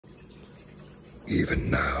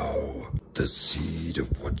Even now, the seed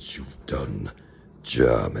of what you've done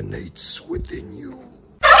germinates within you.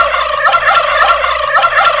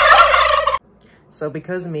 So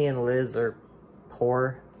because me and Liz are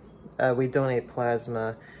poor, we donate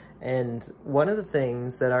plasma, and one of the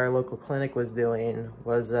things that our local clinic was doing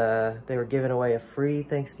was they were giving away a free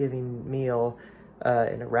Thanksgiving meal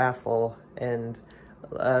in a raffle, and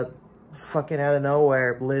fucking out of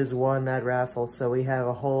nowhere, Liz won that raffle, so we have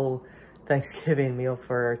a whole Thanksgiving meal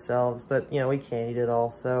for ourselves, but, you know, we can't eat it all,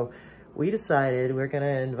 so we decided we're gonna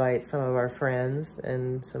invite some of our friends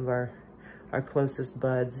and some of our closest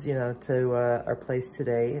buds, you know, to our place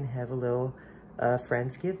today and have a little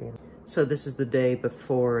Friendsgiving. So this is the day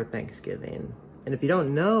before Thanksgiving, and if you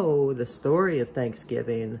don't know the story of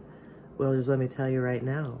Thanksgiving, well, just let me tell you right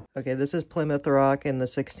now. Okay, this is Plymouth Rock in the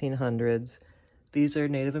 1600s. These are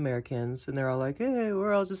Native Americans, and they're all like, hey,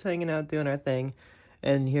 we're all just hanging out doing our thing.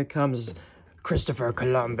 And here comes Christopher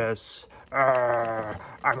Columbus. I'm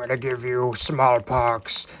gonna give you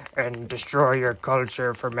smallpox and destroy your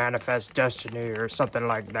culture for manifest destiny or something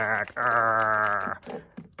like that.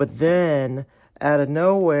 But then, out of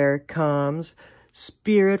nowhere comes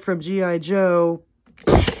Spirit from G.I. Joe.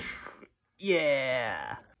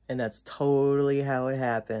 Yeah! And that's totally how it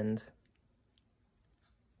happened.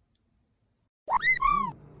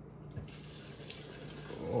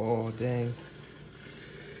 Oh, dang.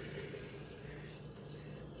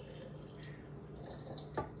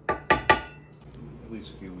 At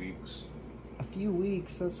least a few weeks. A few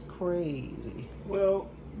weeks? That's crazy. Well,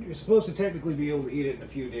 you're supposed to technically be able to eat it in a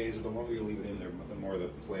few days, but the longer you leave it in there, the more the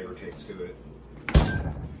flavor takes to it.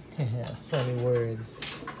 Yeah, funny words.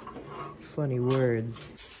 Funny words.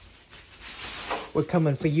 We're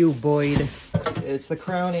coming for you, Boyd. It's the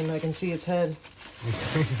crowning. I can see its head.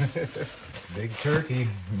 Big turkey,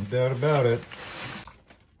 no doubt about it.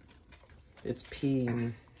 It's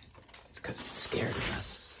peeing. It's because it's scared of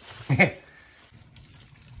us.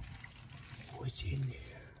 What's in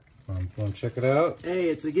there? Want to check it out? Hey,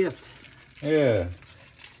 it's a gift. Yeah.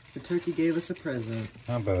 The turkey gave us a present.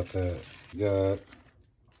 How about that? Got...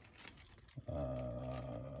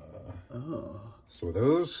 Oh. So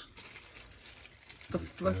those? What the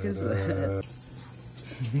fuck is that?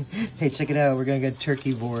 Hey, check it out. We're gonna get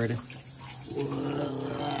turkey board.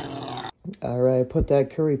 Alright, put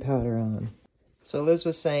that curry powder on. So Liz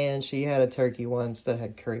was saying she had a turkey once that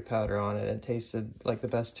had curry powder on it. It tasted like the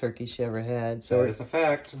best turkey she ever had. So That is a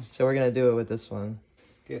fact. So we're gonna do it with this one.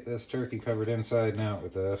 Get this turkey covered inside and out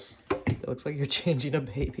with this. It looks like you're changing a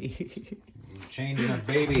baby. Changing a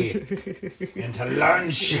baby into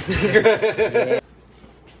lunch. Yeah.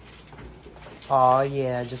 Aw,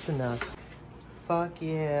 yeah, just enough. Fuck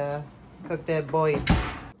yeah. Cook that boy.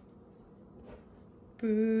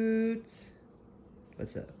 Boots.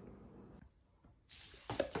 What's up?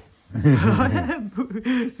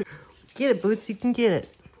 Get it, Boots, you can get it.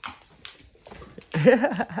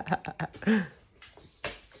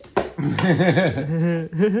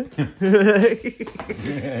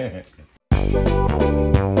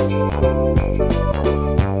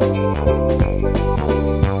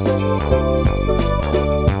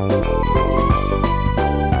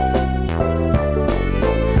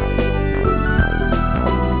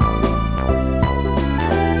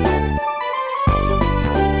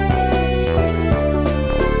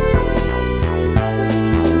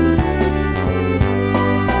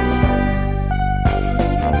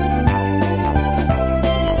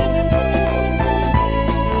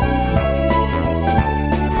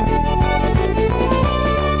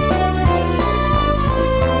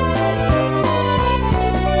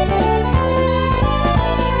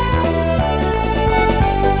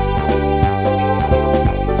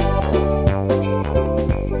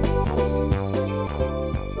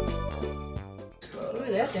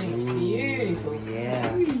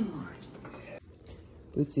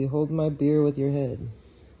 Bootsy, hold my beer with your head.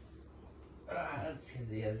 That's because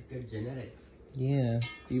he has good genetics. Yeah,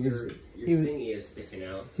 Your thingy is sticking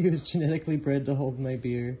out. He was genetically bred to hold my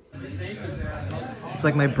beer. It's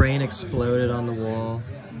like my brain exploded on the wall.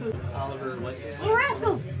 Oliver, what? Little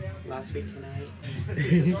Rascals! Last week tonight.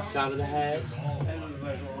 Shot of the head.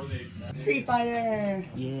 Street Fighter!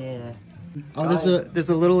 Yeah. Oh, there's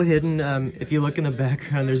a little hidden, if you look in the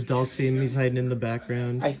background, there's Dulcian, he's hiding in the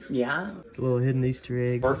background. Yeah? It's a little hidden Easter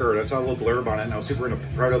egg. Parker, I saw a little blurb on it, and I was super into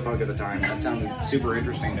proto-punk at the time. That sounded super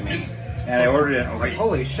interesting to me. And I ordered it, and I was like,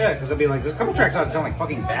 holy shit, because I'd be like, there's a couple tracks on it sound like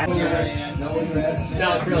fucking bad. No,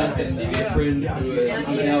 it's really different.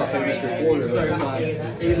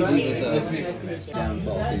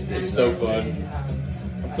 It's so fun.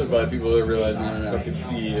 So glad people are realizing I could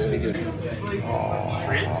see it.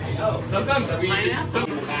 Sometimes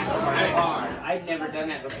I've never done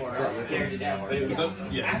that before. I was scared to death, but it was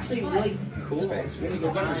actually really cool.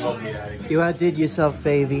 You outdid yourself,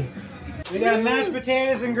 baby. We got mashed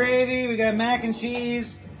potatoes and gravy. We got mac and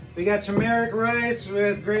cheese. We got turmeric rice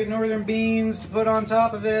with Great Northern beans to put on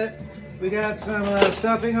top of it. We got some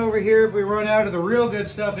stuffing over here if we run out of the real good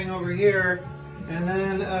stuffing over here. And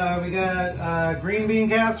then we got green bean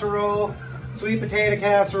casserole, sweet potato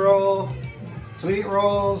casserole, sweet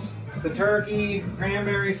rolls, the turkey,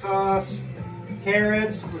 cranberry sauce,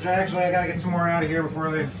 carrots, which I gotta get some more out of here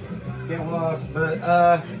before they get lost. But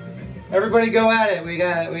everybody go at it. We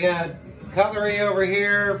got cutlery over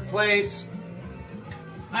here, plates.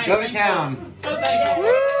 Go to town. So thank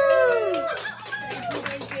you.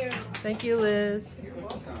 Thank you, Liz.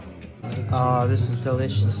 Oh, this is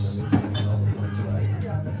delicious.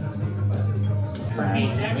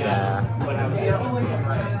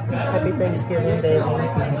 Happy Thanksgiving, baby.